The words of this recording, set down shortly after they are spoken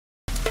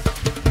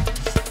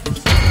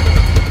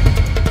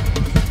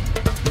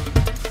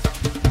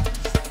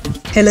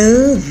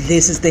Hello,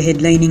 this is the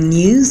headlining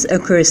news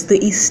across the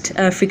East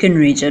African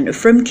region.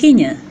 From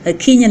Kenya, a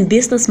Kenyan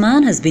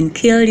businessman has been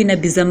killed in a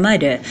bizarre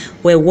murder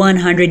where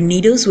 100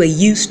 needles were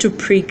used to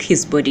prick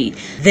his body.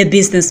 The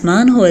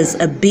businessman, who was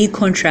a big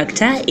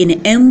contractor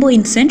in Embu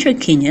in central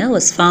Kenya,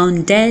 was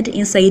found dead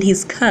inside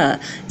his car,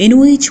 in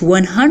which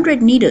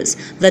 100 needles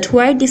that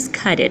were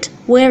discarded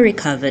were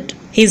recovered.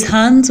 His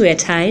hands were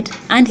tied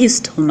and his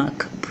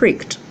stomach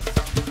pricked.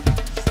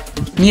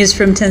 News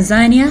from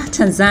Tanzania.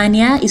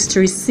 Tanzania is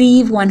to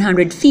receive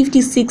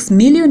 $156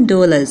 million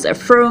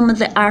from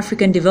the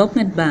African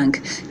Development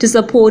Bank to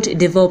support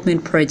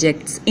development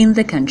projects in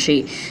the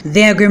country.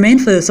 The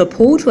agreement for the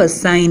support was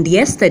signed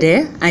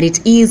yesterday, and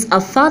it is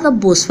a further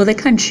boost for the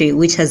country,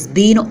 which has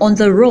been on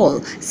the roll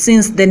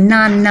since the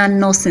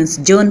non-nonsense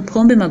John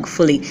Pombe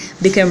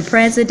Magufuli became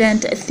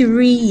president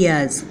 3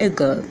 years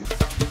ago.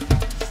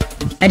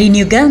 And in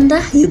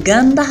Uganda,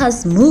 Uganda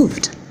has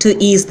moved to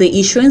ease the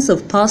issuance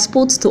of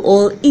passports to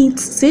all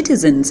its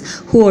citizens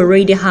who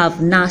already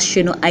have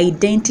national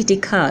identity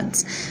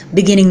cards.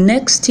 Beginning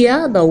next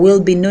year, there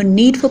will be no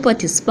need for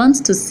participants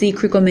to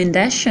seek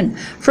recommendation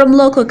from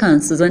local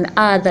councils and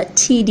other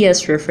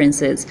tedious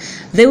references.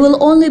 They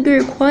will only be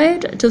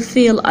required to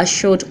fill a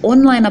short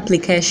online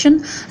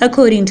application,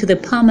 according to the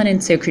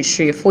Permanent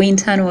Secretary for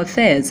Internal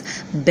Affairs,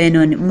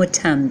 Benon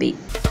Mutambi.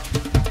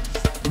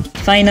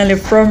 Finally,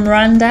 from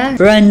Rwanda,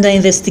 Rwanda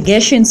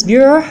Investigations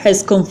Bureau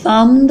has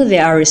confirmed the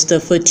arrest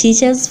of 4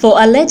 teachers for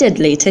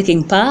allegedly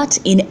taking part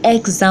in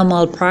exam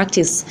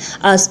malpractice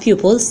as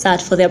pupils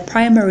sat for their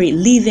primary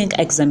leaving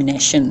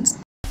examinations.